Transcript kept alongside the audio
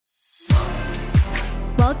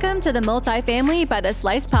Welcome to the Multifamily by the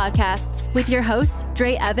Slice podcasts with your hosts,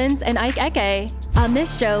 Dre Evans and Ike Eke. On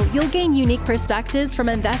this show, you'll gain unique perspectives from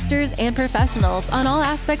investors and professionals on all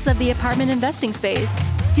aspects of the apartment investing space.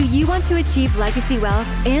 Do you want to achieve legacy wealth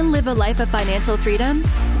and live a life of financial freedom?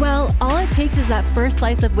 Well, all it takes is that first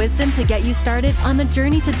slice of wisdom to get you started on the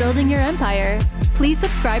journey to building your empire. Please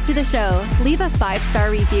subscribe to the show, leave a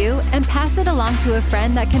 5-star review, and pass it along to a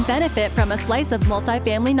friend that can benefit from a slice of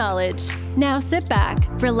multifamily knowledge. Now sit back,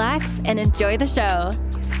 relax, and enjoy the show.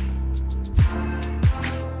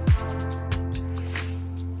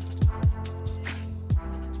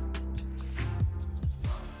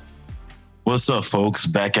 What's up, folks?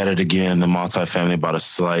 Back at it again, the Multifamily by the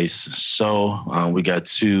Slice show. We got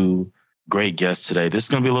two great guests today. This is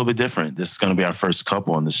going to be a little bit different. This is going to be our first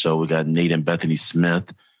couple on the show. We got Nate and Bethany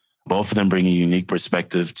Smith. Both of them bring a unique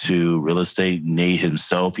perspective to real estate. Nate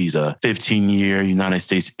himself, he's a 15-year United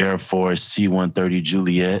States Air Force C-130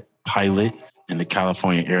 Juliet pilot in the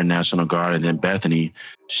California Air National Guard. And then Bethany,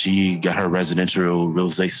 she got her residential real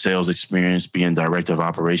estate sales experience being director of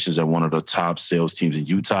operations at one of the top sales teams in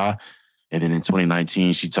Utah. And then in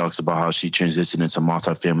 2019, she talks about how she transitioned into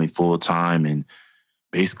multifamily full-time and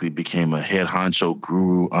basically became a head honcho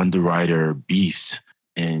guru, underwriter, beast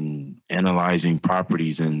in analyzing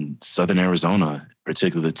properties in Southern Arizona,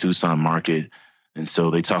 particularly the Tucson market. And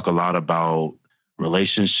so they talk a lot about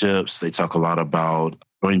relationships. They talk a lot about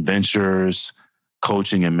joint ventures,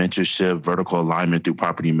 coaching and mentorship, vertical alignment through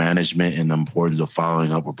property management, and the importance of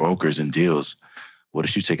following up with brokers and deals. What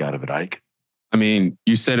did you take out of it, Ike? I mean,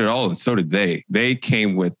 you said it all, and so did they. They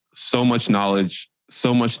came with so much knowledge,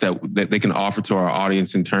 so much that they can offer to our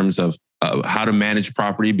audience in terms of how to manage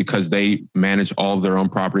property, because they manage all of their own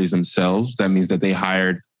properties themselves. That means that they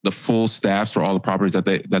hired the full staffs for all the properties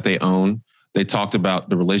that they own. They talked about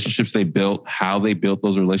the relationships they built, how they built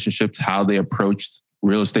those relationships, how they approached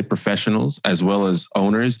real estate professionals as well as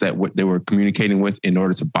owners that they were communicating with in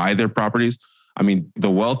order to buy their properties. I mean, the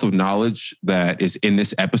wealth of knowledge that is in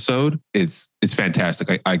this episode, it's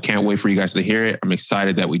fantastic. I can't wait for you guys to hear it. I'm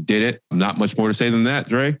excited that we did it. Not much more to say than that,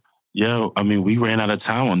 Dre. Yeah, I mean, we ran out of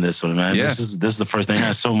time on this one, man. Yes. This is the first thing. I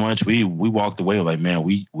had so much. We walked away like, man,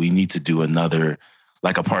 we need to do another,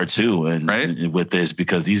 like a part two and with this,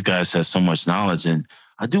 because these guys have so much knowledge. And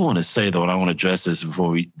I do want to say, though, and I want to address this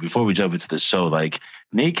before we jump into the show, like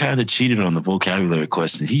Nate kind of cheated on the vocabulary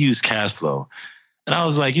question. He used cash flow. And I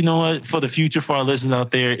was like, you know what? For the future, for our listeners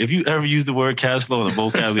out there, if you ever use the word cash flow in the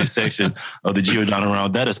vocabulary section of the Giordano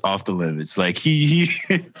round, that is off the limits. Like he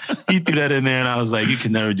threw that in there, and I was like, you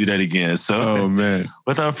can never do that again. So, oh man!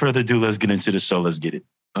 Without further ado, let's get into the show. Let's get it.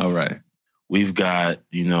 All right. We've got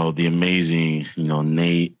the amazing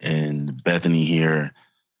Nate and Bethany here.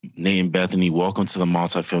 Nate and Bethany, welcome to the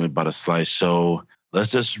Multifamily by the Slice show.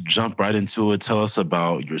 Let's just jump right into it. Tell us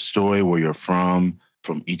about your story, where you're from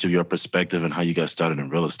each of your perspective, and how you got started in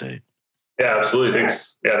real estate. Yeah, absolutely.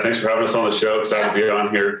 Thanks. Yeah, thanks for having us on the show. Excited to be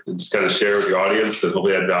on here and just kind of share with your audience and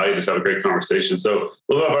hopefully add value. Just have a great conversation. So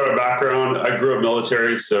a little bit about our background. I grew up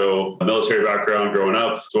military, so a military background growing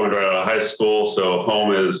up. Joined right out of high school. So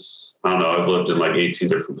home is, I don't know, I've lived in like 18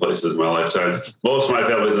 different places in my lifetime. Most of my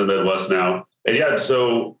family's in the Midwest now. And yeah,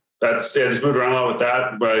 so just moved around a lot with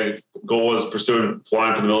that. My goal was pursuing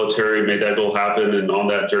flying for the military, made that goal happen. And on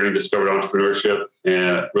that journey, discovered entrepreneurship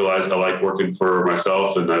and realized I like working for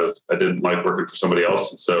myself and I didn't like working for somebody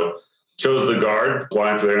else. And so chose the Guard,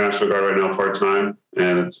 flying for the Air National Guard right now part-time.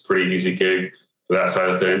 And it's a pretty easy gig for that side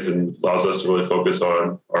of things and allows us to really focus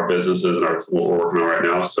on our businesses and what we're working on right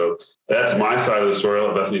now. So that's my side of the story. I'll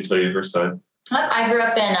let Bethany tell you her side. I grew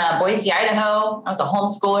up in Boise, Idaho. I was a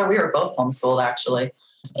homeschooler. We were both homeschooled, actually.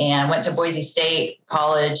 And went to Boise State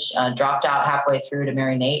College, dropped out halfway through to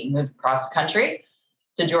marry Nate and moved across the country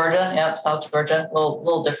to Georgia. Yep, South Georgia, a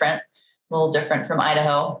little different from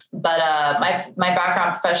Idaho. But my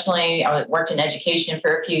background professionally, I worked in education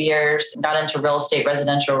for a few years, got into real estate,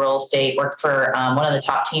 residential real estate, worked for one of the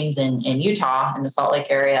top teams in Utah in the Salt Lake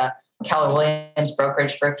area, Keller Williams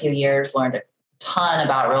brokerage for a few years, learned a ton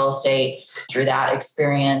about real estate through that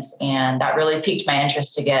experience. And that really piqued my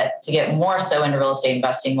interest to get more so into real estate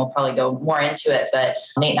investing. We'll probably go more into it, but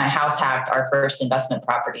Nate and I house hacked our first investment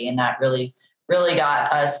property. And that really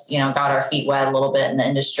got us, got our feet wet a little bit in the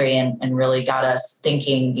industry and really got us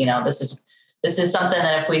thinking, this is something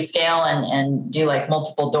that if we scale and do like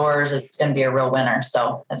multiple doors, it's going to be a real winner.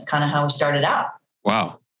 So that's kind of how we started out.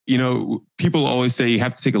 Wow. People always say you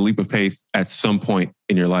have to take a leap of faith at some point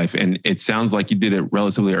in your life. And it sounds like you did it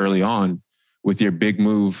relatively early on with your big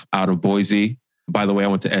move out of Boise. By the way, I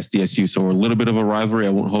went to SDSU, so we're a little bit of a rivalry. I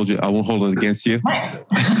won't hold it against you.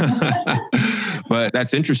 But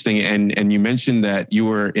that's interesting. And you mentioned that you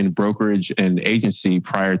were in brokerage and agency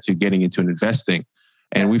prior to getting into investing.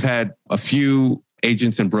 And we've had a few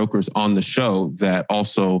agents and brokers on the show that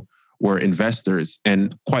also were investors.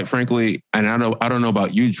 And quite frankly, and I don't know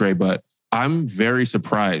about you, Dre, but I'm very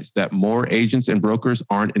surprised that more agents and brokers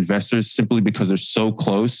aren't investors simply because they're so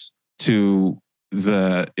close to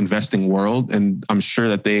the investing world. And I'm sure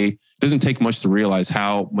that it doesn't take much to realize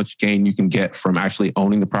how much gain you can get from actually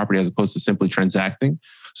owning the property as opposed to simply transacting.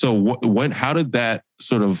 So how did that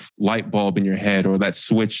sort of light bulb in your head or that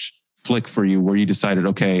switch flick for you where you decided,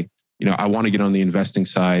 okay, I want to get on the investing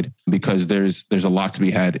side because there's a lot to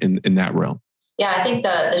be had in that realm? Yeah, I think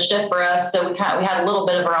the shift for us, so we had a little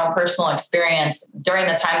bit of our own personal experience. During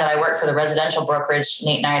the time that I worked for the residential brokerage,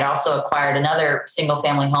 Nate and I also acquired another single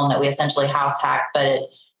family home that we essentially house hacked, but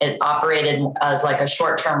it operated as like a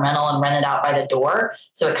short-term rental and rented out by the door.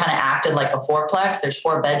 So it kind of acted like a fourplex. There's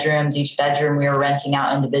 4 bedrooms. Each bedroom we were renting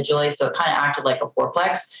out individually. So it kind of acted like a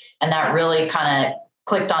fourplex. And that really kind of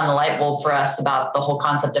clicked on the light bulb for us about the whole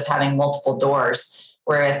concept of having multiple doors,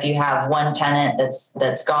 where if you have one tenant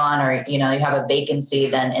that's gone or, you have a vacancy,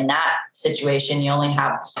 then in that situation, you only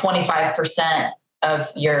have 25%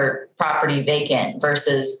 of your property vacant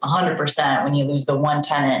versus 100% when you lose the one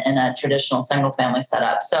tenant in a traditional single family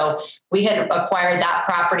setup. So we had acquired that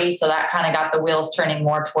property. So that kind of got the wheels turning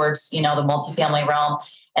more towards, the multifamily realm.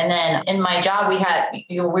 And then in my job,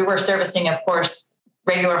 we were servicing, of course,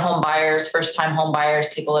 regular home buyers, first-time home buyers,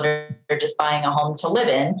 people that are just buying a home to live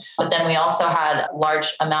in. But then we also had a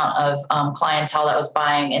large amount of clientele that was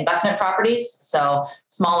buying investment properties. So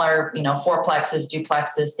smaller, fourplexes,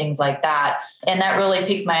 duplexes, things like that. And that really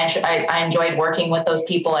piqued my interest. I enjoyed working with those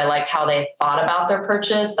people. I liked how they thought about their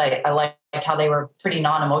purchase. I liked how they were pretty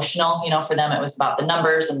non-emotional. For them, it was about the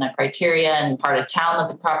numbers and the criteria and part of town that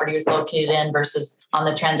the property was located in versus on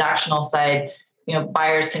the transactional side.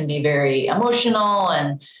 Buyers can be very emotional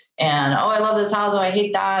and, oh, I love this house. Oh, I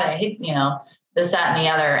hate that. I hate, this, that, and the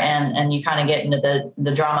other. And you kind of get into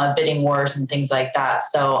the drama of bidding wars and things like that.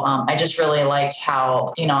 So I just really liked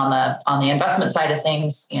how, on the investment side of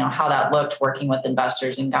things, how that looked working with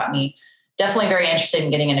investors and got me definitely very interested in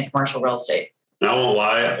getting into commercial real estate. And I won't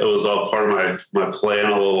lie, it was all part of my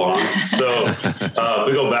plan all along. So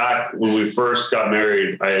we go back when we first got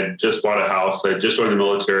married. I had just bought a house. I had just joined the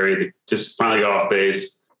military, just finally got off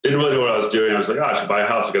base. Didn't really know what I was doing. I was like, I should buy a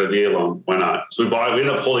house. I got a VA loan. Why not? So we ended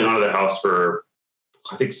up holding onto the house for,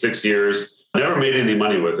 I think, 6 years. Never made any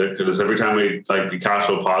money with it because every time we be cash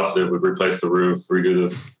flow positive, we'd replace the roof, redo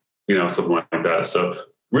the, something like that. So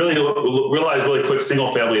really realized really quick,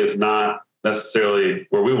 single family is not necessarily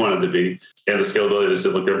where we wanted to be, and the scalability just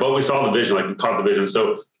didn't look there. But we saw the vision, we caught the vision.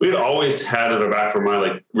 So we had always had in the back of our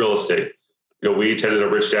mind, real estate. We attended a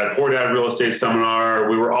Rich Dad, Poor Dad real estate seminar.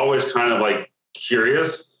 We were always kind of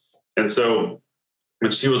curious. And so when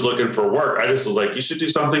she was looking for work, I just was like, you should do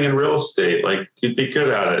something in real estate. You'd be good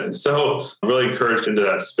at it. And so I'm really encouraged into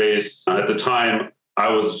that space. At the time, I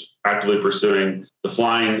was actively pursuing the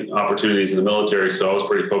flying opportunities in the military. So I was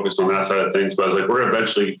pretty focused on that side of things. But I was like, we're going to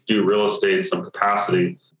eventually do real estate in some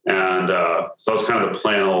capacity. And so that was kind of the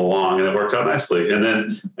plan all along, and it worked out nicely. And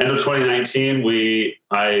then end of 2019,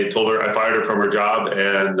 I told her, I fired her from her job,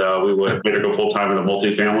 and we made her go full-time in the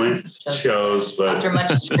multifamily shows. But after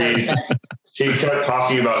much she kept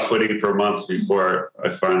talking about quitting for months before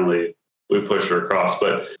we pushed her across.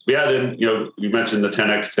 But yeah, then, you mentioned the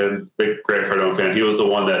 10X pin, big Grant Cardone fan. He was the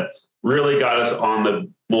one that really got us on the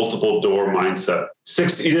multiple door mindset.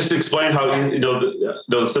 You just explained how,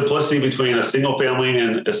 the simplicity between a single family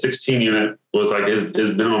and a 16 unit was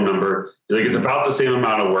his minimum number. It's about the same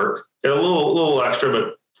amount of work, a little extra,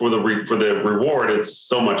 but for the reward, it's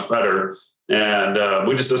so much better. And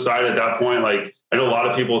we just decided at that point, I know a lot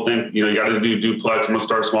of people think, you got to do duplex. I'm going to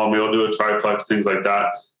start small, maybe I'll do a triplex, things like that.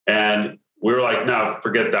 And we were like, no,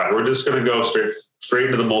 forget that. We're just going to go straight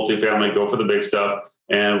into the multifamily, go for the big stuff.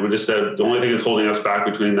 And we just said the only thing that's holding us back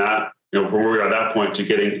between that, from where we were at that point to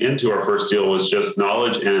getting into our first deal was just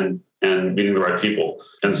knowledge and meeting the right people.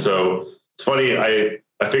 And so it's funny, I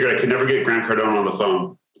figured I could never get Grant Cardone on the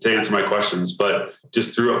phone to answer my questions, but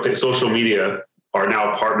just through social media, our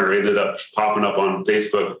now partner ended up popping up on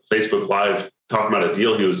Facebook Live, talking about a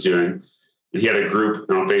deal he was doing. And he had a group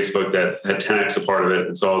on Facebook that had 10X a part of it.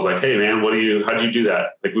 And so I was like, hey man, how do you do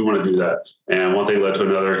that? We want to do that. And one thing led to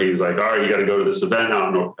another. He's like, all right, you got to go to this event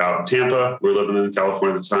out in Tampa. We're living in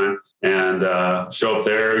California at the time, and show up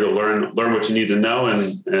there. You'll learn what you need to know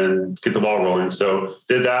and get the ball rolling. So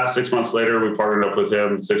did that. 6 months later, we partnered up with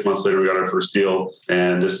him. 6 months later, we got our first deal,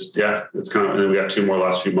 and it's and then we got 2 more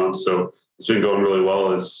last few months. So it's been going really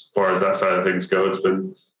well as far as that side of things go. It's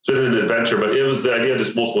been it's been an adventure, but it was the idea of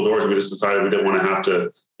just multiple doors. We just decided we didn't want to have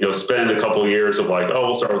to, spend a couple of years of like,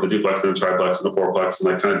 we'll start with a duplex and a triplex and a fourplex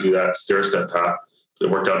and like kind of do that stair step path. It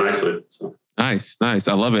worked out nicely. So. Nice.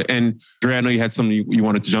 I love it. And Dre, I know you had something you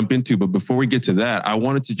wanted to jump into, but before we get to that, I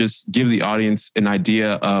wanted to just give the audience an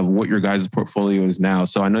idea of what your guys' portfolio is now.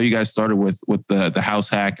 So I know you guys started with the house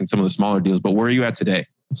hack and some of the smaller deals, but where are you at today?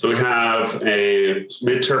 So we have a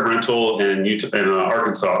midterm rental in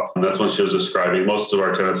Arkansas, and that's what she was describing. Most of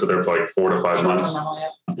our tenants are there for like 4 to 5 months.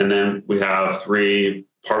 And then we have 3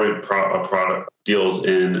 apartment product deals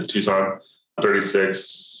in Tucson,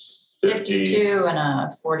 36, 52, and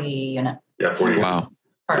a 40 unit. Yeah, 40. Wow.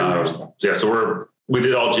 So we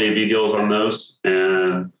did all JV deals on those,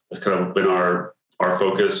 and that's kind of been our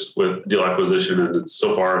focus with deal acquisition. And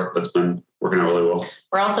so far that's been working out really well.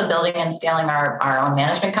 We're also building and scaling our own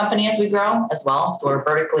management company as we grow as well. So we're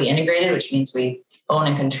vertically integrated, which means we own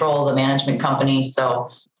and control the management company. So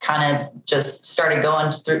kind of just started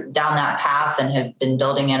going down that path and have been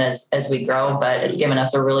building it as we grow, but it's given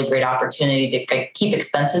us a really great opportunity to keep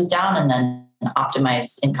expenses down and then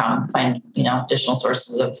optimize income, find, additional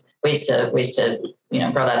sources of ways to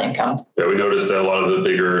grow that income. Yeah, we noticed that a lot of the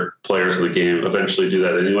bigger players in the game eventually do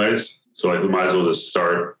that anyways. So like we might as well just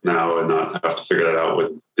start now and not have to figure that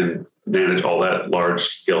out and manage all that large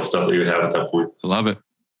scale stuff that you would have at that point. I love it.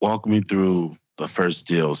 Walk me through the first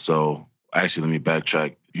deal. So actually, let me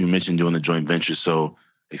backtrack. You mentioned doing the joint venture. So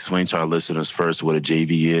explain to our listeners first what a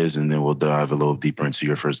JV is, and then we'll dive a little deeper into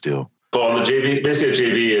your first deal. So on the JV, basically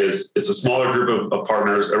a JV it's a smaller group of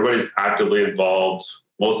partners. Everybody's actively involved.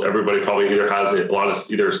 Most everybody probably either has a lot of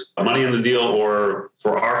either money in the deal, or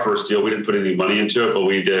for our first deal, we didn't put any money into it, but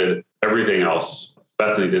we did everything else.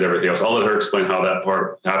 Bethany did everything else. I'll let her explain how that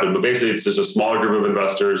part happened. But basically, it's just a smaller group of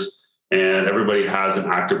investors, and everybody has an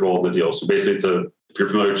active role in the deal. So basically, if you're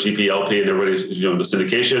familiar with GP, LP, and everybody's the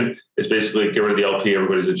syndication, it's basically get rid of the LP,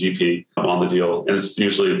 everybody's a GP on the deal. And it's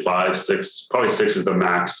usually 5, 6, probably 6 is the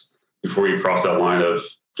max before you cross that line of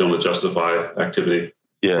being able to justify activity.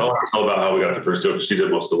 Yeah. I'll tell about how we got the first deal because she did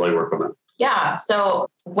most of the legwork on that. Yeah. So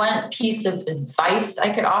one piece of advice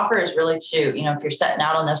I could offer is really to, if you're setting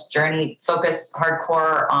out on this journey, focus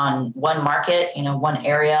hardcore on one market, one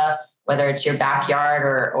area, whether it's your backyard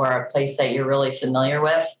or a place that you're really familiar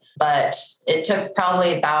with. But it took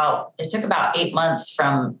about 8 months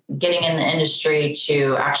from getting in the industry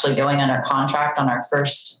to actually going under contract on our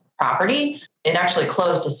first property. It actually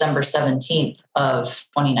closed December 17th of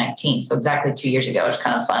 2019. So exactly 2 years ago. It's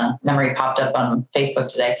kind of fun. Memory popped up on Facebook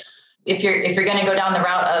today. If you're going to go down the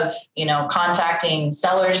route of, contacting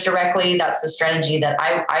sellers directly, that's the strategy that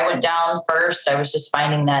I went down first. I was just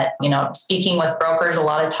finding that, speaking with brokers, a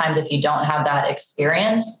lot of times, if you don't have that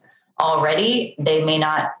experience already, they may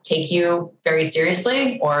not take you very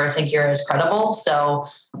seriously or think you're as credible. So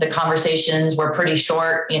the conversations were pretty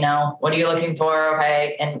short, what are you looking for?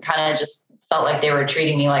 Okay. And kind of just felt like they were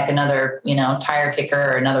treating me like another, tire kicker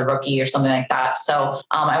or another rookie or something like that. So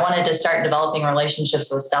I wanted to start developing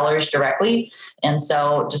relationships with sellers directly. And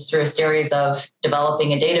so just through a series of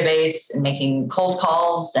developing a database and making cold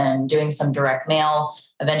calls and doing some direct mail,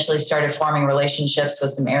 eventually started forming relationships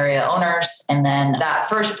with some area owners. And then that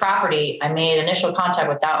first property, I made initial contact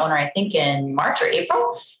with that owner, I think in March or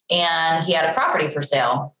April. And he had a property for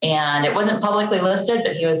sale and it wasn't publicly listed,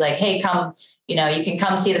 but he was like, hey, come, you can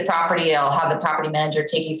come see the property. I'll have the property manager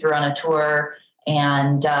take you through on a tour.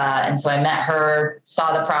 And so I met her,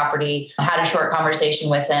 saw the property, had a short conversation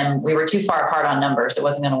with him. We were too far apart on numbers. It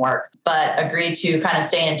wasn't going to work, but agreed to kind of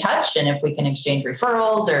stay in touch. And if we can exchange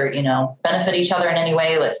referrals or, benefit each other in any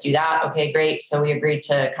way, let's do that. Okay, great. So we agreed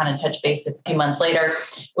to kind of touch base a few months later,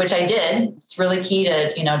 which I did. It's really key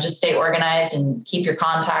to, just stay organized and keep your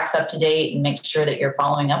contacts up to date and make sure that you're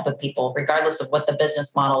following up with people, regardless of what the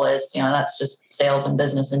business model is. That's just sales and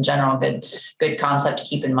business in general. Good concept to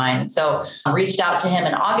keep in mind. So I reached out to him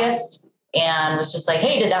in August and was just like,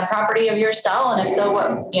 hey, did that property of yours sell? And if so,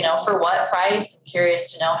 what, for what price? I'm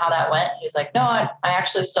curious to know how that went. He was like, no, I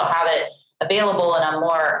actually still have it available and I'm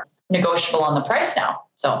more negotiable on the price now.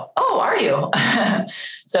 So, are you?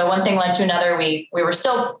 So one thing led to another. We were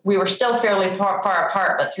still fairly far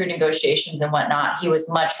apart, but through negotiations and whatnot, he was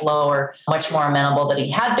much lower, much more amenable than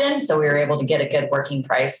he had been. So we were able to get a good working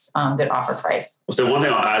price, good offer price. So one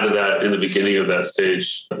thing I'll add to that in the beginning of that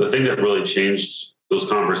stage, the thing that really changed those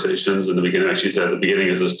conversations in the beginning, like she said, at the beginning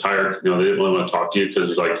is this tire, they didn't really want to talk to you because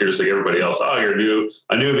you're just like everybody else. Oh, you're new,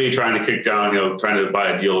 a newbie trying to kick down, trying to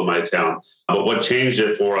buy a deal in my town. But what changed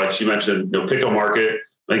it for, like she mentioned, pick a market.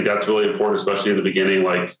 I think that's really important, especially in the beginning.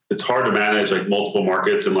 Like it's hard to manage like multiple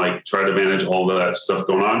markets and like try to manage all of that stuff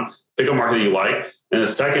going on. Pick a market that you like And the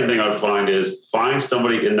second thing I would find is find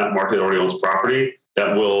somebody in that market that already owns property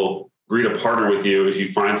that will agree to partner with you if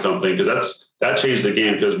you find something, because that changed the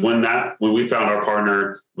game. Because when we found our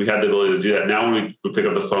partner, we had the ability to do that. Now when we pick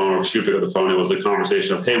up the phone, or she would pick up the phone, it was the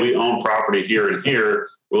conversation of, hey, we own property here and here.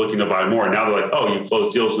 We're looking to buy more. And now they're like, oh, you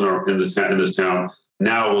closed deals in this town.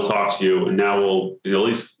 Now we'll talk to you, and now we'll at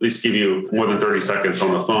least give you more than 30 seconds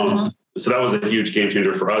on the phone. Mm-hmm. So that was a huge game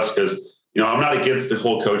changer for us, because I'm not against the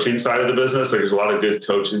whole coaching side of the business. Like, there's a lot of good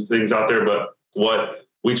coaching things out there, but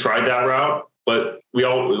we tried that route. But a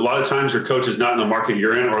lot of times your coach is not in the market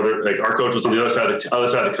you're in, or they're like, our coach was on the other side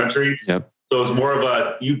of the country. Yep. So it's more of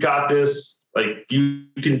a, you got this, like you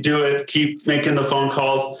can do it, keep making the phone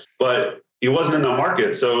calls, but he wasn't in the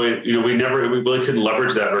market. So we really couldn't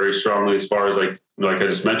leverage that very strongly, as far as like I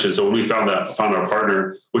just mentioned. So when we found our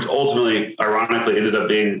partner, which ultimately, ironically, ended up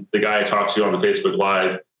being the guy I talked to on the Facebook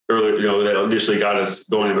Live earlier, that initially got us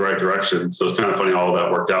going in the right direction. So it's kind of funny all of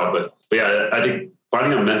that worked out. But yeah, I think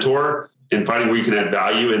finding a mentor and finding where you can add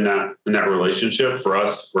value in that relationship, for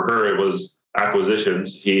her, it was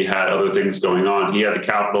acquisitions. He had other things going on. He had the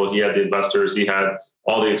capital, he had the investors, he had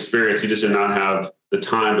all the experience. He just did not have the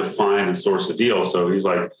time to find and source a deal. So he's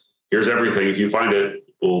like, here's everything. If you find it,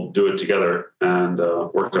 we'll do it together, and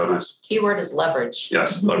worked out nice. Keyword is leverage.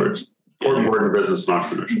 Yes, leverage. Important word in business and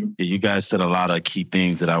entrepreneurship. You guys said a lot of key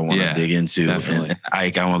things that I want to dig into. Definitely. And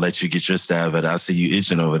Ike, I want to let you get your stab at it. I see you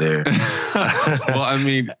itching over there. Well, I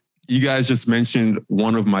mean, you guys just mentioned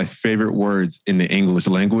one of my favorite words in the English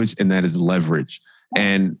language, and that is leverage.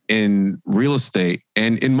 And in real estate,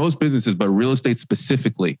 and in most businesses, but real estate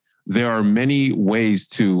specifically, there are many ways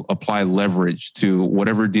to apply leverage to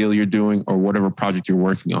whatever deal you're doing or whatever project you're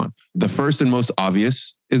working on. The first and most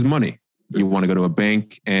obvious is money. You want to go to a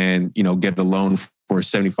bank and, get a loan for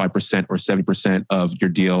 75% or 70% of your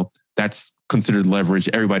deal. That's considered leverage.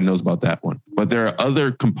 Everybody knows about that one. But there are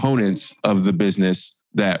other components of the business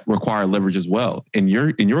that require leverage as well. In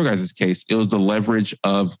your guys' case, it was the leverage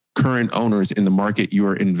of current owners in the market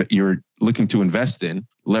you're looking to invest in,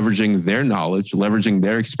 leveraging their knowledge, leveraging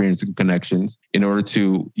their experience and connections in order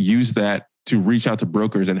to use that to reach out to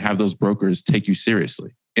brokers and have those brokers take you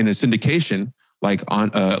seriously. In a syndication, like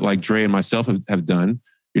Dre and myself have done,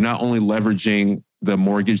 you're not only leveraging the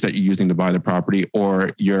mortgage that you're using to buy the property or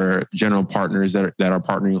your general partners that are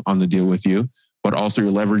partnering on the deal with you, but also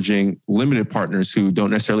you're leveraging limited partners who don't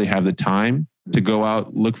necessarily have the time to go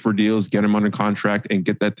out, look for deals, get them under contract and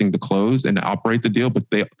get that thing to close and operate the deal, but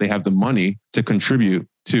they have the money to contribute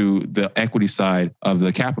to the equity side of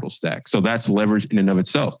the capital stack. So that's leverage in and of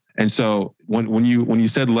itself. And so when you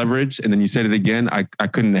said leverage and then you said it again, I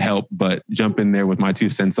couldn't help but jump in there with my 2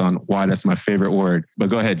 cents on why that's my favorite word.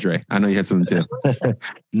 But go ahead, Dre. I know you had something too.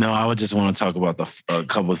 No, I would just want to talk about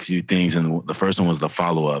a few things. And the first one was the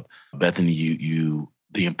follow-up. Bethany,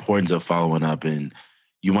 the importance of following up, and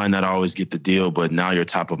you might not always get the deal, but now you're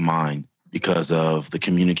top of mind because of the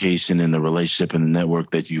communication and the relationship and the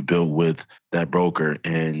network that you built with that broker,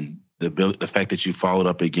 and the fact that you followed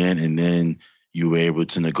up again and then you were able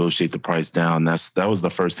to negotiate the price down. That was the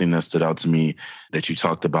first thing that stood out to me, that you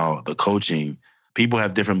talked about the coaching. People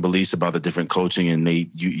have different beliefs about the different coaching, and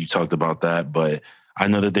you talked about that, but I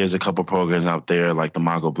know that there's a couple programs out there like the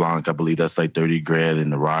Mago Blanc. I believe that's like 30 grand,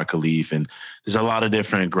 and the Rod Khalif. And there's a lot of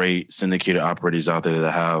different great syndicated operators out there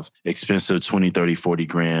that have expensive 20, 30, 40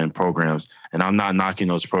 grand programs. And I'm not knocking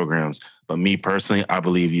those programs, but me personally, I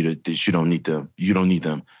believe that you don't need them. You don't need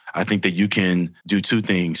them. I think that you can do two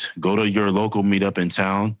things. Go to your local meetup in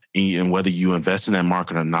town, and whether you invest in that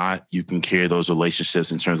market or not, you can carry those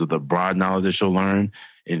relationships in terms of the broad knowledge that you'll learn.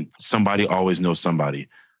 And somebody always knows somebody.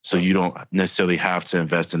 So you don't necessarily have to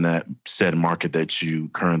invest in that said market that you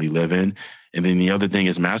currently live in. And then the other thing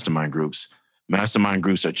is mastermind groups. Mastermind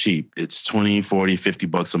groups are cheap. It's $20, $40,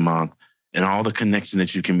 $50 a month. And all the connections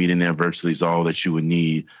that you can meet in there virtually is all that you would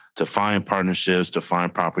need to find partnerships, to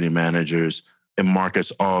find property managers and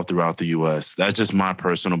markets all throughout the U.S. That's just my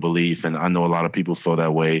personal belief. And I know a lot of people feel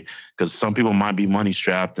that way because some people might be money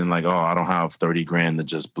strapped and like, oh, I don't have 30 grand to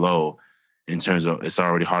just blow. In terms of it's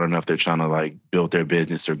already hard enough they're trying to like build their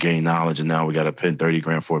business or gain knowledge. And now we got to pay 30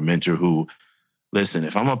 grand for a mentor who, listen,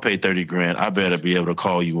 if I'm going to pay 30 grand, I better be able to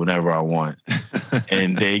call you whenever I want.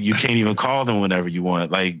 And you can't even call them whenever you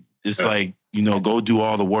want. Like, it's like, go do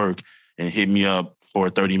all the work and hit me up for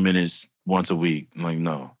 30 minutes once a week. I'm like,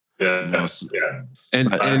 no. Yeah.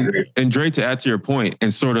 And Dre, to add to your point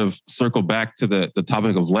and sort of circle back to the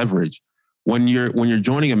topic of leverage, when you're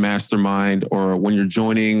joining a mastermind or when you're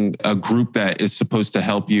joining a group that is supposed to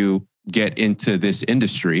help you get into this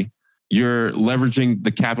industry, you're leveraging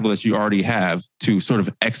the capital that you already have to sort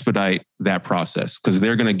of expedite that process because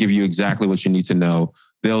they're going to give you exactly what you need to know.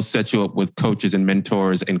 They'll set you up with coaches and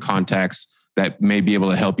mentors and contacts that may be able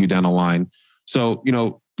to help you down the line. So,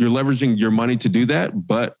 you're leveraging your money to do that.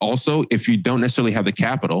 But also, if you don't necessarily have the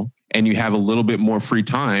capital and you have a little bit more free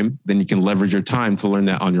time, then you can leverage your time to learn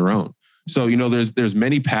that on your own. So, there's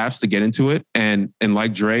many paths to get into it. And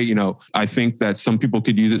like Dre, I think that some people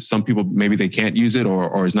could use it. Some people, maybe they can't use it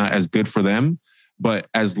or it's not as good for them. But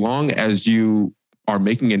as long as you are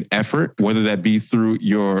making an effort, whether that be through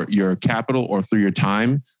your capital or through your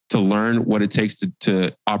time to learn what it takes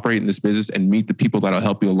to operate in this business and meet the people that'll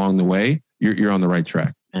help you along the way, you're on the right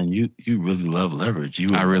track. And you really love leverage.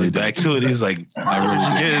 I really do. Back to it. He's like, I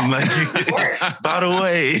really did. By the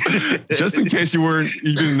way, just in case you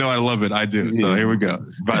didn't know I love it, I do. So here we go.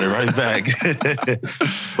 Brought it right back.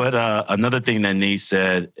 But another thing that Nate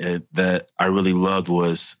said that I really loved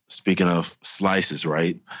was, speaking of slices,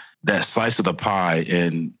 right? That slice of the pie,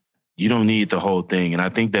 and you don't need the whole thing. And I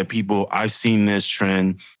think that I've seen this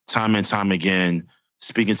trend time and time again,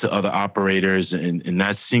 speaking to other operators, and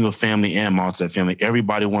that's single family and multifamily.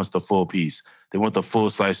 Everybody wants the full piece. They want the full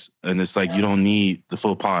slice. And it's like, you don't need the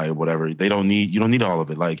full pie or whatever. You don't need all of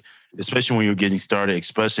it. Like, especially when you're getting started,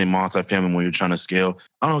 especially in multifamily, when you're trying to scale.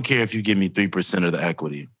 I don't care if you give me 3% of the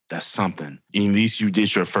equity. That's something. At least you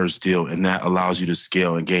did your first deal, and that allows you to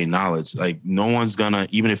scale and gain knowledge. Like, no one's gonna,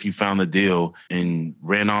 even if you found the deal and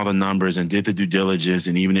ran all the numbers and did the due diligence,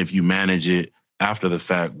 and even if you manage it after the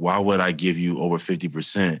fact, why would I give you over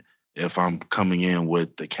 50% if I'm coming in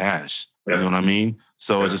with the cash? You know what I mean?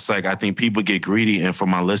 So it's just like, I think people get greedy. And for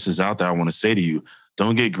my listeners out there, I want to say to you,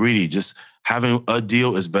 don't get greedy. Just having a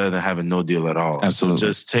deal is better than having no deal at all. Absolutely. So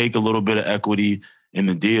just take a little bit of equity in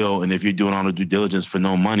the deal. And if you're doing all the due diligence for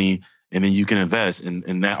no money, and then you can invest.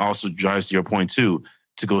 And that also drives to your point too,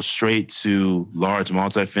 to go straight to large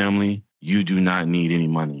multifamily, you do not need any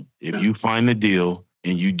money. If you find the deal,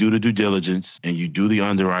 and you do the due diligence and you do the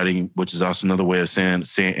underwriting, which is also another way of saying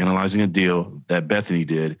analyzing a deal that Bethany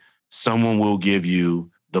did, someone will give you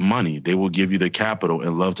the money. They will give you the capital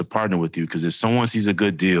and love to partner with you. Because if someone sees a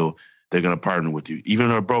good deal, they're going to partner with you. Even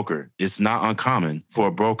a broker, it's not uncommon for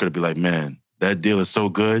a broker to be like, man, that deal is so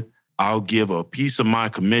good, I'll give a piece of my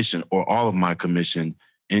commission or all of my commission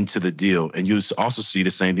into the deal. And you also see the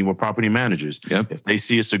same thing with property managers. Yep. If they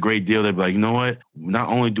see it's a great deal, they'll be like, you know what? Not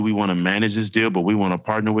only do we want to manage this deal, but we want to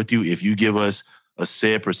partner with you. If you give us a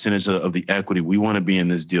said percentage of the equity, we want to be in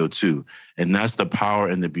this deal too. And that's the power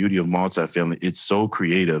and the beauty of multifamily. It's so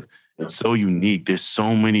creative. It's so unique. There's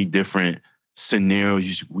so many different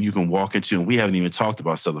scenarios you can walk into, and we haven't even talked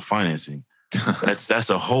about seller financing. That's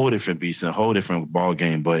a whole different beast and a whole different ball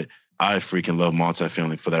game. But I freaking love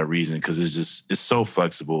multifamily for that reason, because it's so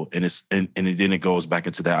flexible, and then it goes back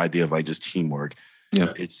into that idea of like just teamwork.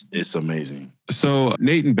 Yeah, it's amazing. So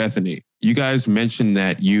Nate and Bethany, you guys mentioned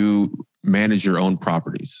that you manage your own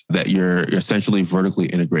properties, that you're essentially vertically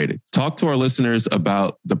integrated. Talk to our listeners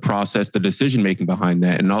about the process, the decision making behind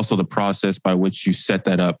that, and also the process by which you set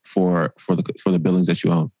that up for the buildings that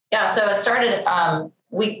you own. Yeah, so it started.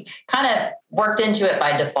 We kind of worked into it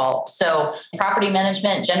by default. So property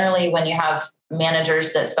management, generally when you have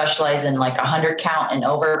managers that specialize in like 100 count and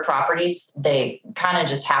over properties, they kind of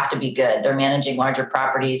just have to be good. They're managing larger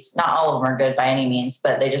properties. Not all of them are good by any means,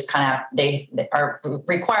 but they just kind of, they are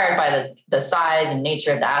required by the size and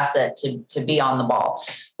nature of the asset to be on the ball.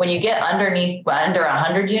 When you get under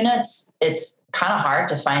 100 units, it's kind of hard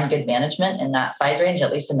to find good management in that size range,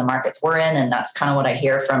 at least in the markets we're in. And that's kind of what I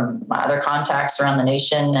hear from my other contacts around the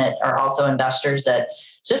nation that are also investors, that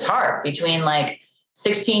it's just hard between like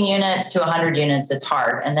 16 units to 100 units. It's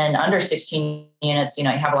hard. And then under 16 units, you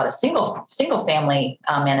have a lot of single family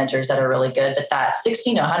managers that are really good, but that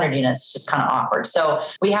 16 to 100 units is just kind of awkward. So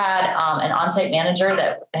we had an on-site manager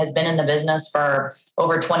that has been in the business for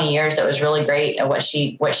over 20 years. That was really great at what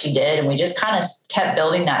she did. And we just kind of kept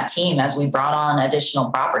building that team as we brought on additional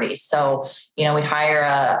properties. So, we'd hire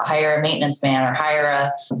a maintenance man, or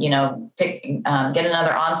get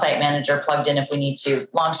another on-site manager plugged in if we need to.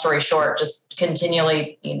 Long story short, just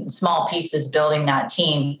continually small pieces building that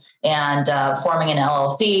team, and forming an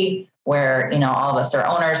LLC where, all of us are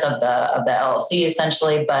owners of the LLC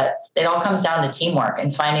essentially, but it all comes down to teamwork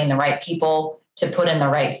and finding the right people to put in the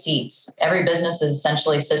right seats. Every business is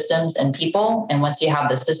essentially systems and people. And once you have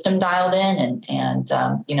the system dialed in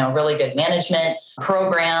and really good management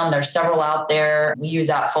program, there's several out there. We use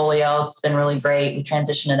Appfolio. It's been really great. We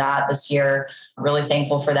transitioned to that this year. Really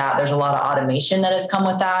thankful for that. There's a lot of automation that has come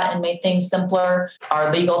with that and made things simpler.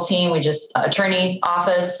 Our legal team, attorney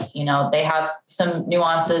office, they have some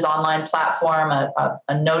nuances, online platform,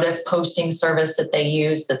 a notice posting service that they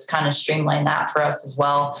use that's kind of streamlined that for us as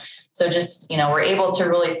well. So just, we're able to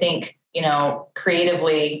really think,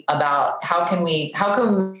 creatively about how can we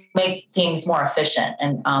make things more efficient.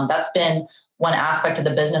 And that's been one aspect of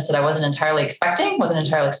the business that I wasn't entirely expecting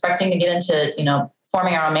to get into,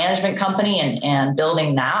 forming our own management company and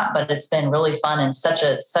building that. But it's been really fun and such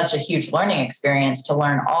a huge learning experience to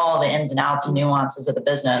learn all the ins and outs and nuances of the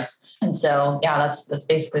business. And so, yeah, that's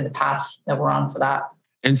basically the path that we're on for that.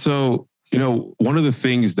 And so, one of the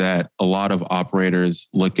things that a lot of operators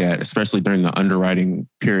look at, especially during the underwriting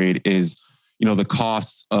period, is, the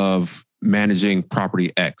costs of managing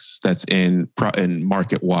property X that's in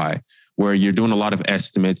market Y, where you're doing a lot of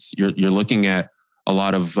estimates. You're looking at a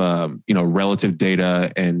lot of, relative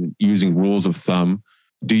data and using rules of thumb.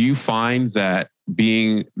 Do you find that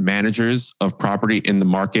being managers of property in the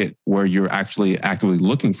market where you're actually actively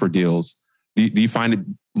looking for deals, do you find it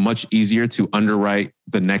much easier to underwrite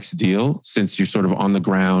the next deal since you're sort of on the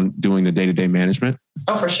ground doing the day-to-day management?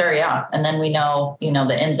 Oh, for sure. Yeah. And then we know,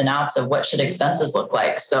 the ins and outs of what should expenses look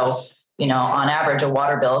like. So, on average, a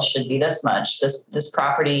water bill should be this much. This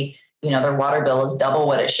property, their water bill is double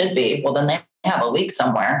what it should be. Well, then they have a leak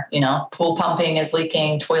somewhere, pool pumping is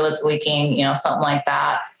leaking, toilets leaking, something like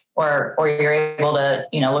that. Or you're able to,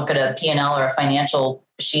 look at a P&L or a financial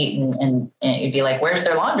sheet and you'd be like, where's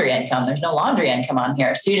their laundry income? There's no laundry income on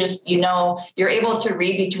here. So you're able to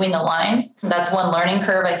read between the lines. That's one learning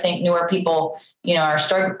curve I think newer people,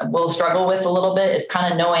 will struggle with a little bit, is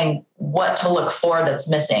kind of knowing what to look for that's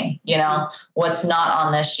missing, what's not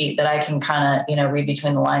on this sheet that I can kind of, read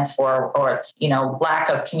between the lines for, or, lack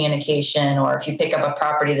of communication, or if you pick up a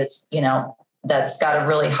property that's, that's got a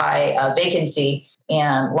really high vacancy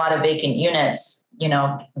and a lot of vacant units,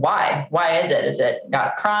 why is it? Is it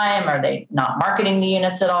got crime? Are they not marketing the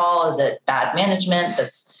units at all? Is it bad management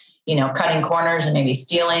that's, cutting corners and maybe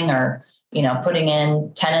stealing, or, putting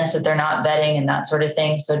in tenants that they're not vetting and that sort of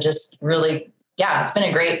thing. So just really, yeah, it's been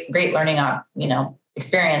a great learning,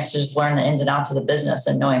 experience to just learn the ins and outs of the business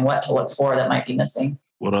and knowing what to look for that might be missing.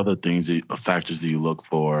 What other factors do you look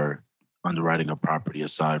for underwriting a property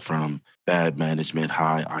aside from bad management,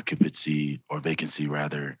 high occupancy or vacancy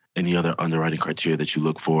rather? Any other underwriting criteria that you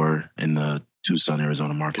look for in the Tucson,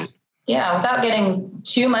 Arizona market? Yeah, without getting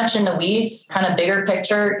too much in the weeds, kind of bigger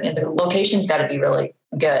picture, the location's got to be really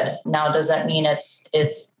good. Now, does that mean it's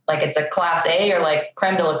like it's a class A or like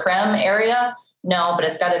creme de la creme area? No, but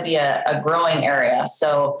it's got to be a growing area.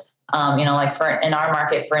 So like in our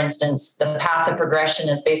market, for instance, the path of progression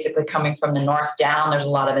is basically coming from the north down. There's a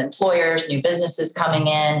lot of employers, new businesses coming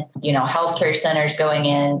in, healthcare centers going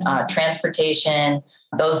in, transportation,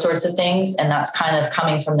 those sorts of things. And that's kind of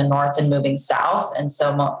coming from the north and moving south. And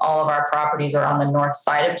so all of our properties are on the north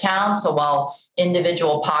side of town. So while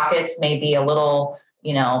individual pockets may be a little,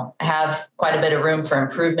 have quite a bit of room for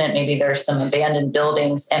improvement, maybe there's some abandoned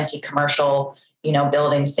buildings, empty commercial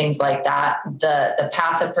buildings, things like that. The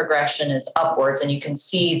path of progression is upwards, and you can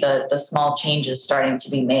see the small changes starting to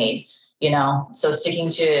be made, so sticking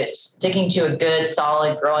to a good,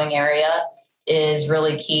 solid growing area is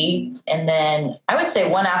really key. And then I would say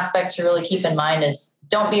one aspect to really keep in mind is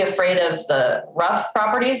don't be afraid of the rough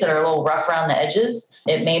properties that are a little rough around the edges.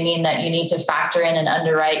 It may mean that you need to factor in and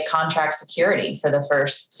underwrite contract security for the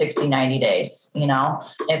first 60, 90 days.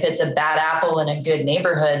 If it's a bad apple in a good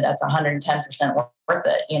neighborhood, that's 110% worth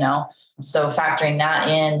it, So factoring that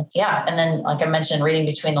in. Yeah. And then, like I mentioned, reading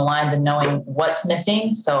between the lines and knowing what's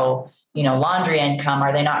missing. So, laundry income,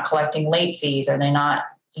 are they not collecting late fees? Are they not,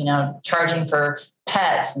 charging for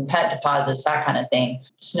pets and pet deposits, that kind of thing?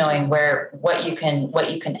 Just knowing what you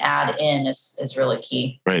can add in is really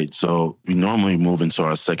key. Right. So we normally move into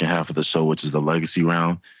our second half of the show, which is the legacy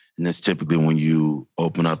round. And that's typically when you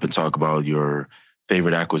open up and talk about your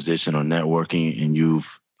favorite acquisition or networking, and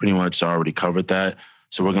you've pretty much already covered that.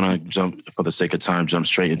 So we're going to jump, for the sake of time, jump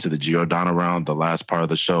straight into the Giordano round, the last part of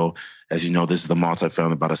the show. As you know, this is the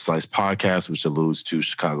Multifamily by the Slice podcast, which alludes to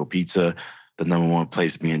Chicago pizza, the number one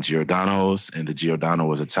place being Giordano's. And the Giordano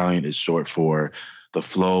was Italian. It's short for the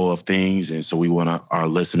flow of things. And so we want our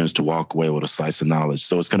listeners to walk away with a slice of knowledge.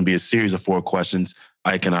 So it's going to be a series of 4 questions.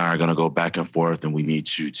 Ike and I are going to go back and forth, and we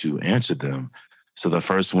need you to answer them. So the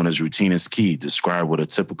first one is routine is key. Describe what a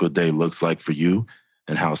typical day looks like for you.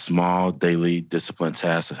 and how small daily discipline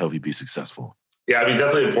tasks help you be successful? Yeah, I mean,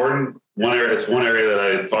 definitely important. It's one area that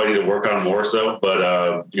I probably need to work on more so,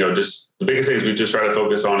 but just the biggest things we just try to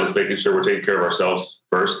focus on is making sure we're taking care of ourselves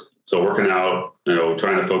first. So working out,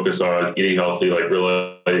 trying to focus on eating healthy, like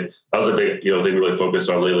really, that was a big, thing we really focused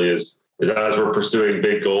on lately is as we're pursuing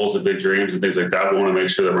big goals and big dreams and things like that, we want to make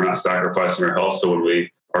sure that we're not sacrificing our health. So when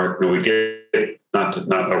we get not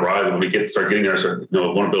arrive, when we start getting there,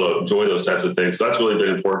 want to be able to enjoy those types of things. So that's really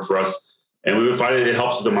been important for us. And we would find it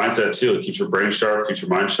helps with the mindset too. It keeps your brain sharp, keeps your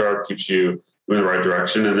mind sharp, keeps you moving in the right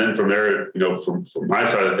direction. And then from there, from my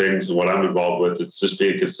side of things and what I'm involved with, it's just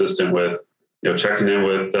being consistent with, checking in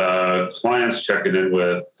with clients, checking in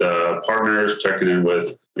with partners, checking in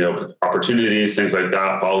with, opportunities, things like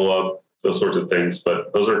that, follow up, those sorts of things.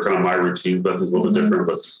 But those are kind of my routines. Bethany's a little bit different.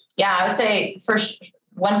 But yeah, I would say first,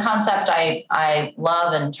 one concept I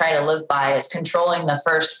love and try to live by is controlling the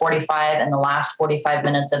first 45 and the last 45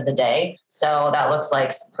 minutes of the day. So that looks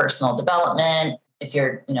like personal development. If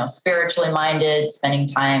you're, spiritually minded, spending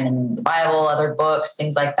time in the Bible, other books,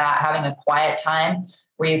 things like that, having a quiet time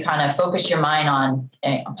where you kind of focus your mind on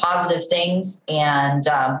positive things and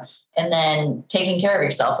then taking care of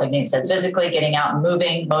yourself. Like Nate said, physically getting out and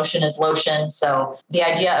moving. Motion is lotion. So the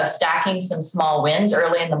idea of stacking some small wins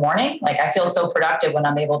early in the morning, like I feel so productive when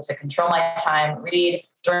I'm able to control my time, read,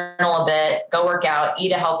 journal a bit, go work out,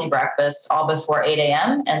 eat a healthy breakfast all before 8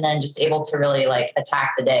 a.m. And then just able to really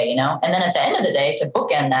attack the day, And then at the end of the day to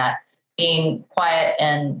bookend that, being quiet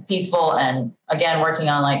and peaceful and again, working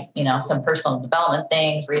on some personal development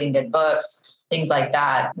things, reading good books, things like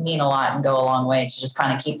that mean a lot and go a long way to just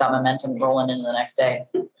kind of keep that momentum rolling into the next day.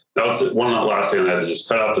 That's one last thing on that is just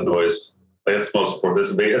cut out the noise. That's the most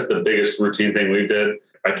important. That's the biggest routine thing we did.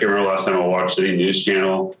 I can't remember last time I watched any news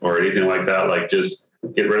channel or anything like that. Just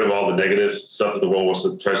get rid of all the negative stuff that the world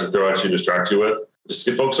tries to throw at you and distract you with. Just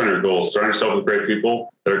get focused on your goals. Surround yourself with great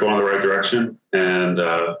people that are going in the right direction. And,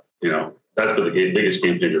 that's been the biggest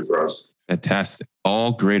game changer for us. Fantastic.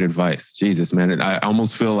 All great advice. Jesus, man. I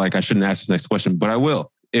almost feel like I shouldn't ask this next question, but I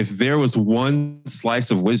will. If there was one slice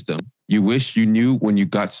of wisdom you wish you knew when you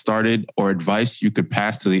got started or advice you could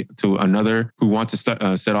pass to another who wants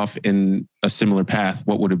to set off in a similar path,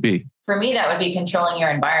 what would it be? For me, that would be controlling your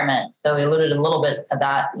environment. So we alluded a little bit of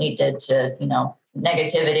that. Nate did to,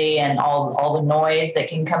 negativity and all the noise that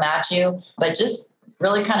can come at you, but just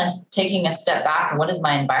really kind of taking a step back and what does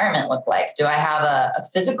my environment look like? Do I have a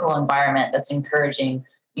physical environment that's encouraging,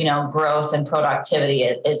 growth and productivity?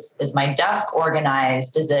 Is my desk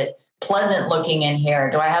organized? Is it pleasant looking in here?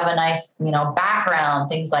 Do I have a nice, background?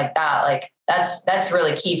 Things like that. That's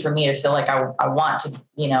really key for me to feel like I want to,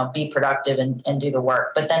 be productive and do the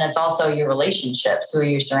work. But then it's also your relationships. Who are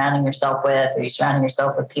you surrounding yourself with? Are you surrounding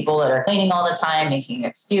yourself with people that are cleaning all the time, making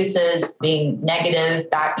excuses, being negative,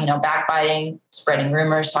 backbiting, spreading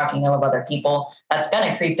rumors, talking ill of other people? That's going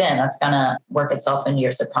to creep in. That's going to work itself into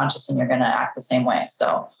your subconscious and you're going to act the same way.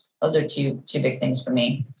 So those are two big things for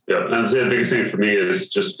me. Yeah, and I'd say the biggest thing for me is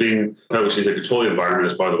just being, she's a controlling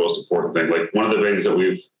environment is probably the most important thing. One of the things that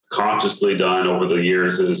we've consciously done over the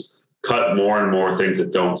years is cut more and more things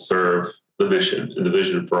that don't serve the mission and the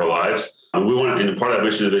vision for our lives. And part of that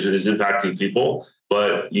mission and vision is impacting people,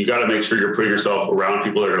 but you got to make sure you're putting yourself around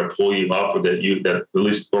people that are going to pull you up or that at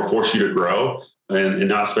least or force you to grow and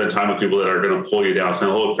not spend time with people that are going to pull you down. It's kind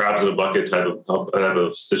of a little crabs in a bucket type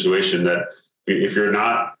of situation that if you're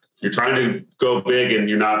trying to go big and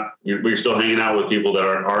you're still hanging out with people that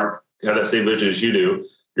aren't have that same vision as you do,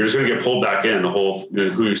 you're just going to get pulled back in. The whole,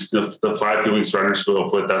 the 5 people you surround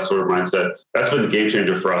yourself with, that sort of mindset. That's been the game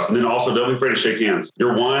changer for us. And then also, don't be afraid to shake hands.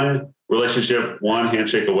 You're one relationship, one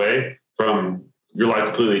handshake away from your life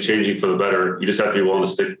completely changing for the better. You just have to be willing to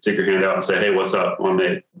stick your hand out and say, "Hey, what's up? I'm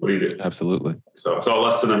Nate. What do you do?" Absolutely. So it's all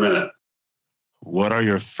less than a minute. What are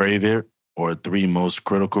your favorite or 3 most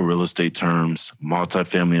critical real estate terms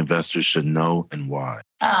multifamily investors should know and why?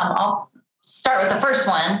 I'll start with the first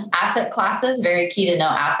one. Asset classes, very key to know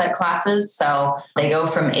asset classes. So they go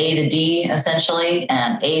from A to D essentially,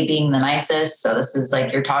 and A being the nicest. So this is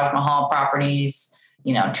like your Taj Mahal properties,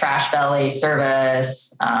 trash valley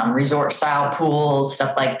service, resort style pools,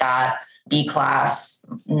 stuff like that. B class,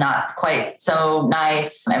 not quite so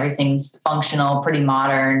nice. Everything's functional, pretty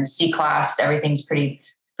modern. C class, everything's pretty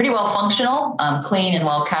well functional, clean and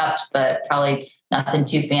well kept, but probably nothing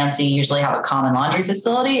too fancy. Usually have a common laundry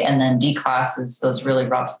facility. And then D class is those really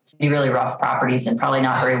rough properties and probably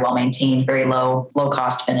not very well maintained, very low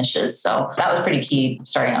cost finishes. So that was pretty key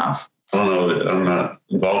starting off. I don't know. I'm not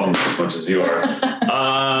involved in this as much as you are.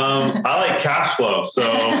 I like cash flow. So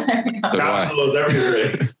cash flow is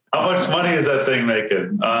everything. How much money is that thing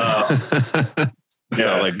making?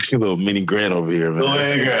 like a little mini grant over here, man.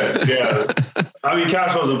 Mini grant, yeah. I mean,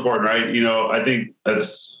 cash flow is important, right? You know, I think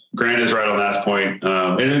Grant is right on that point.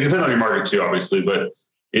 And it depends on your market too, obviously, but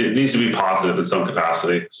it needs to be positive in some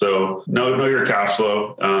capacity. So know your cash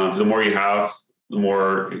flow. The more you have, the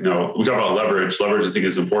more, you know, we talk about leverage. Leverage, I think,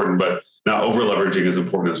 is important, but not over leveraging is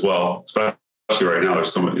important as well. Especially right now,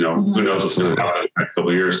 there's so much, you know, who knows what's going to happen in the next couple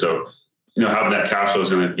of years. So, you know, having that cash flow is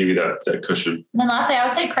going to give you that cushion. And then lastly, I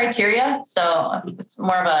would say criteria. So it's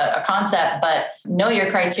more of a concept, but know your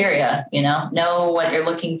criteria, you know what you're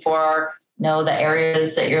looking for, know the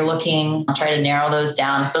areas that you're looking, try to narrow those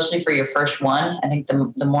down, especially for your first one. I think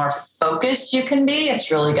the more focused you can be, it's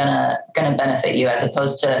really gonna benefit you, as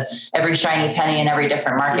opposed to every shiny penny in every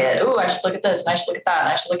different market. Oh, I should look at this and I should look at that.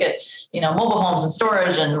 And I should look at, you know, mobile homes and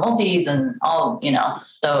storage and multis and all, you know.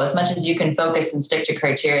 So as much as you can focus and stick to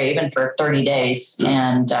criteria, even for 30 days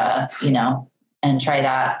and, you know, and try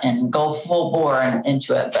that and go full bore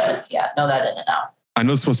into it. But yeah, know that in and out. I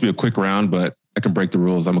know it's supposed to be a quick round, but I can break the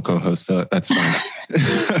rules. I'm a co-host, so that's fine.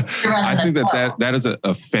 I think that is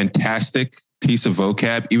a fantastic piece of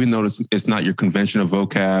vocab, even though it's not your conventional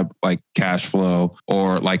vocab like cash flow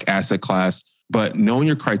or like asset class. But knowing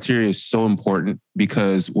your criteria is so important,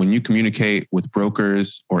 because when you communicate with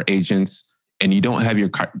brokers or agents and you don't have your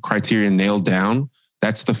criteria nailed down,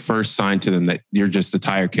 that's the first sign to them that you're just a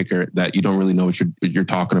tire kicker, that you don't really know what you're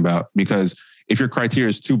talking about. Because if your criteria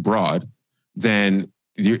is too broad, then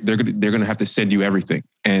they're going to have to send you everything,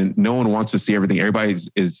 and no one wants to see everything. Everybody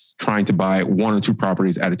is trying to buy 1 or 2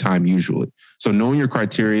 properties at a time usually. So knowing your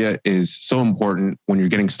criteria is so important when you're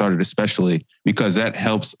getting started, especially because that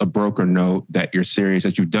helps a broker know that you're serious,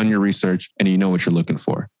 that you've done your research and you know what you're looking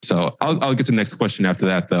for. So I'll get to the next question after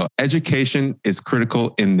that, though. Education is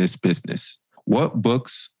critical in this business. What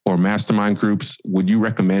books or mastermind groups would you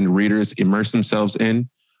recommend readers immerse themselves in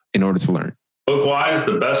order to learn? Book-wise,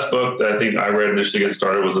 the best book that I think I read initially getting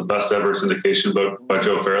started was The Best Ever Syndication Book by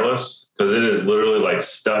Joe Fairless, because it is literally like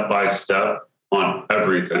step by step on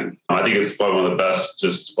everything. I think it's probably one of the best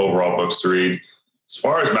just overall books to read. As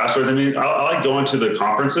far as masterminds, I mean, I like going to the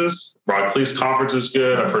conferences. Broad Police Conference is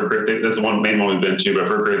good. I've heard great things. That's the main one we've been to, but I've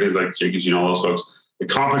heard great things like Jake, you know, all those folks. The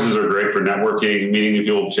conferences are great for networking, meeting new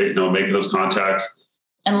people, you know, making those contacts.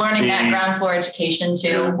 And learning that ground floor education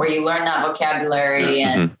too, where you learn that vocabulary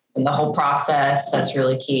and the whole process. That's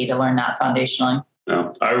really key to learn that foundationally.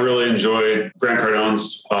 Yeah, I really enjoyed Grant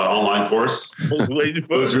Cardone's online course. It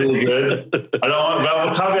was really good. But the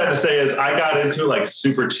caveat to say is I got into it like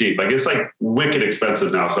super cheap. Like it's like wicked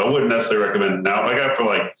expensive now. So I wouldn't necessarily recommend it now. If I got it for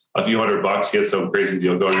like a few $100, get some crazy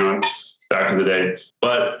deal going on back in the day.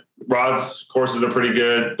 But Rod's courses are pretty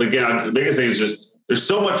good. But again, the biggest thing is just there's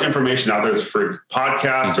so much information out there that's free.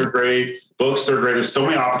 Podcasts are great. Books are great. There's so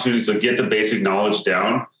many opportunities to get the basic knowledge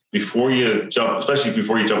down before you jump, especially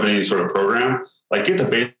before you jump in any sort of program. Like get the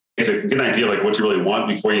basic, get an idea of like what you really want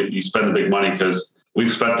before you spend the big money, because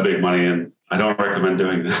we've spent the big money and I don't recommend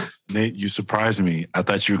doing that. Nate, you surprised me. I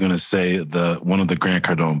thought you were going to say one of the Grant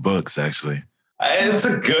Cardone books, actually. It's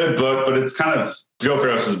a good book, but it's kind of Joe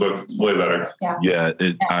Ferris's book, way better. Yeah,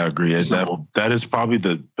 I agree. That is probably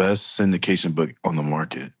the best syndication book on the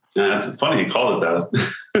market. Yeah, it's funny he called it that.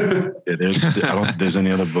 I don't think there's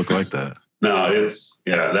any other book like that. No,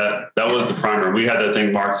 that was the primer. We had that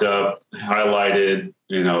thing marked up, highlighted,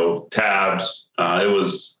 tabbed.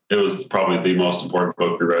 It was probably the most important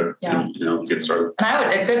book we read. Yeah. Getting started.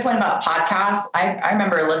 And a good point about podcasts. I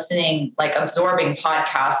remember listening, like absorbing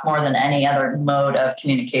podcasts more than any other mode of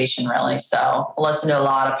communication, really. So I listened to a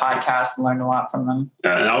lot of podcasts and learned a lot from them.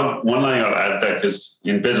 Yeah, and one thing I'll add to that, because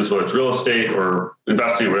in business, whether it's real estate or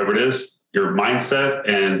investing, or whatever it is, your mindset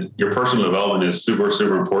and your personal development is super,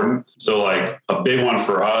 super important. So like a big one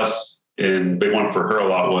for us and big one for her a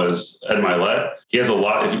lot was Ed Milet. He has a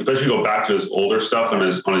lot, especially if you go back to his older stuff on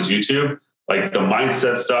his YouTube, like the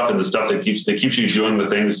mindset stuff and the stuff that keeps you doing the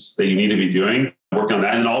things that you need to be doing, working on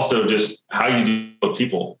that. And also just how you deal with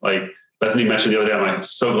people. Like Bethany mentioned the other day, I'm like,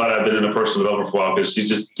 so glad I've been in a personal development for a while, because she's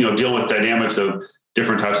just, dealing with dynamics of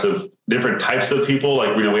different types of people.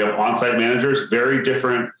 Like, we have on-site managers, very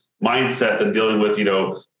different mindset than dealing with,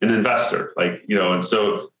 an investor, and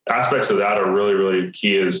so aspects of that are really, really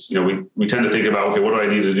key. Is, we tend to think about, okay, what do I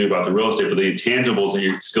need to do about the real estate, but the intangibles and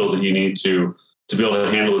your skills that you need to be able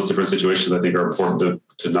to handle those different situations, I think are important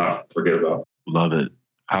to not forget about. Love it.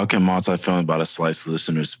 How can Multifamily by the Slice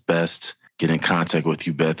listeners best get in contact with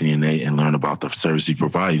you, Bethany and Nate, and learn about the service you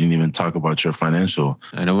provide? You didn't even talk about your financial.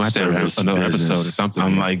 I know we'll have to have another episode or something.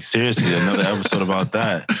 I'm like, seriously, another episode about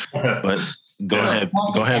that. But go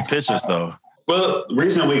ahead, pitch us though. Well, the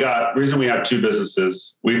reason we have two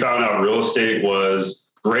businesses, we found out real estate was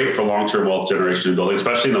great for long-term wealth generation and building,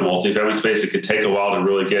 especially in the multifamily space. It could take a while to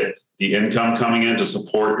really get the income coming in to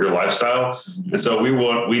support your lifestyle. And so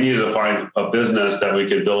we needed to find a business that we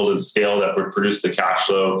could build and scale that would produce the cash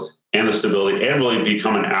flow and the stability and really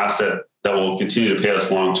become an asset that will continue to pay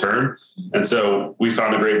us long-term. And so we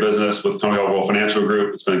found a great business with a company called World Financial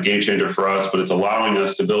Group. It's been a game changer for us, but it's allowing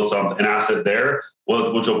us to build an asset there,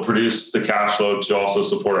 which will produce the cash flow to also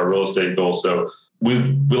support our real estate goals. So we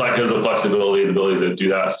like the flexibility and the ability to do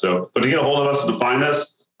that. So, but to get a hold of us and to find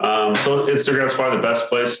us, so Instagram is probably the best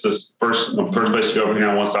place to first place to go.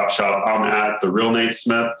 We're one-stop shop. I'm at the real Nate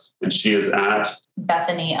Smith, and she is at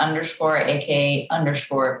Bethany _AK_B.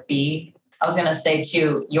 I was going to say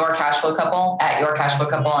too, Your Cashflow Couple at Your Cashflow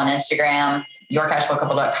Couple on Instagram.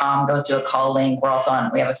 YourCashflowCouple.com goes to a call link. We're also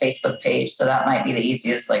we have a Facebook page, so that might be the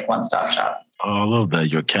easiest one-stop shop. Oh, I love that.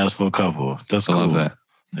 Your Cashflow Couple. That's cool. I love that.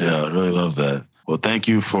 Yeah, I really love that. Well, thank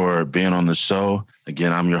you for being on the show.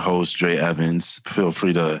 Again, I'm your host, Dre Evans. Feel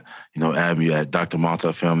free to, add me at Dr.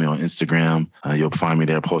 Multifamily on Instagram. You'll find me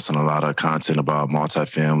there posting a lot of content about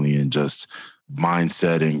multifamily and just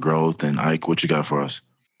mindset and growth. And Ike, what you got for us?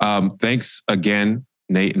 Thanks again,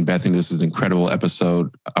 Nate and Bethany. This is an incredible episode.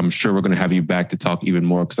 I'm sure we're going to have you back to talk even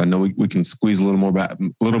more because I know we can squeeze a little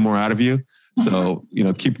more out of you. So,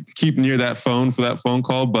 keep near that phone for that phone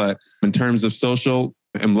call. But in terms of social,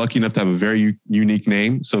 I'm lucky enough to have a very unique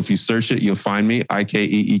name. So if you search it, you'll find me,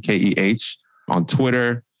 IKEEKEH on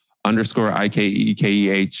Twitter,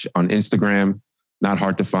 _IKEEKEH on Instagram. Not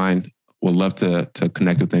hard to find. Would love to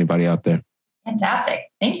connect with anybody out there. Fantastic.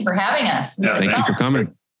 Thank you for having us. Thank you for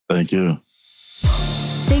coming. Thank you.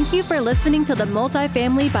 Thank you for listening to the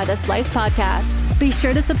Multifamily by the Slice podcast. Be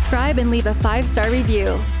sure to subscribe and leave a 5-star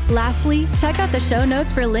review. Lastly, check out the show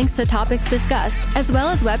notes for links to topics discussed, as well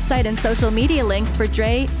as website and social media links for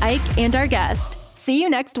Dre, Ike, and our guest. See you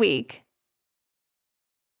next week.